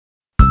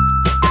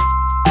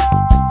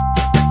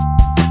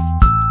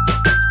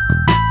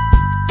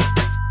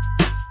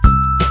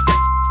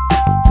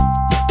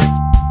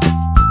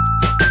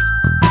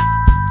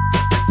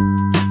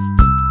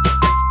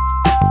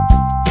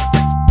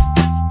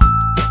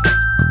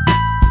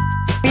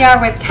We are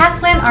with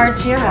Kathlin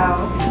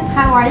Argiro.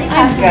 How are you,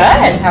 Kathlin?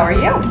 I'm good. How are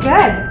you?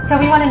 Good. So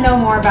we want to know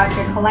more about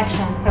your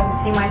collection. So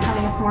do you mind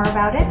telling us more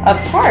about it? Of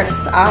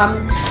course.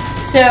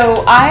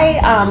 So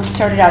I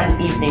started out in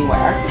evening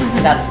wear,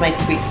 so that's my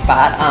sweet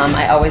spot.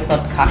 I always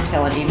loved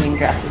cocktail and evening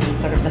dresses and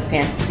sort of the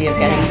fantasy of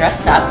getting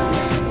dressed up.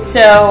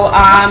 So,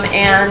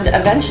 and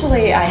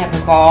eventually I have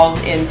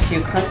evolved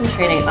into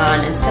concentrating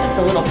on, instead of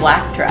the little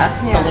black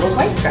dress, the little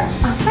white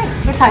dress. Oh,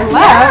 nice, which I love.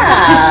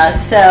 Yeah,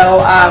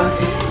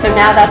 so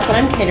now that's what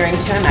I'm catering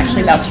to. I'm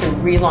actually about to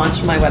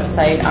relaunch my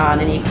website on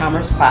an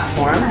e-commerce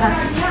platform,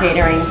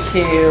 catering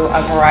to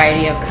a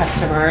variety of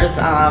customers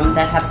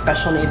that have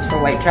special needs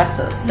for white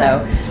dresses.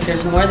 So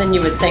there's more than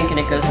you would think, and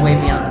it goes way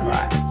beyond the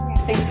bra.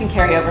 Things can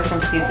carry over from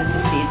season to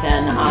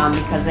season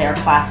because they are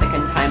classic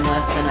and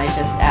timeless, and I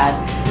just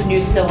add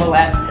new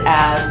silhouettes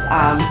as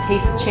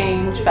tastes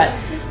change, but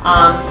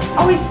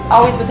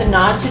always with a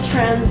nod to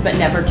trends, but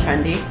never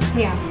trendy.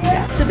 Yeah.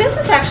 So this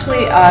is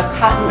actually a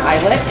cotton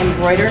eyelet,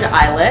 embroidered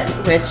eyelet,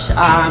 which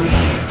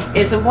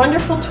is a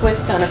wonderful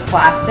twist on a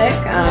classic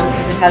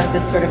because it has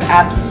this sort of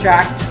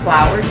abstract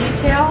flower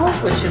detail,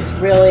 which is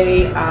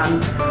really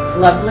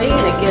lovely,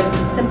 and it gives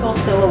a simple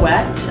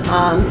silhouette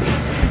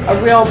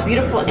a real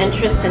beautiful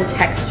interest in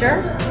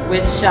texture,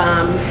 which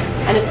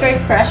and it's very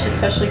fresh,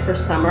 especially for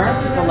summer.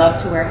 People love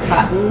to wear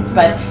cottons,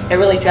 but it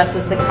really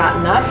dresses the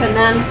cotton up. And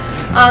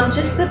then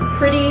just the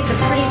pretty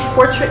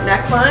portrait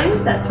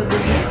neckline. That's what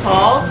this is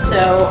called.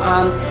 So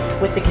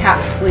with the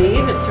cap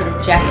sleeve, it's sort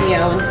of Jackie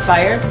O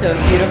inspired. So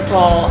a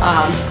beautiful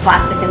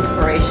classic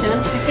inspiration.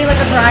 I feel like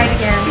a bride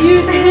again.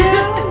 You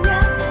do.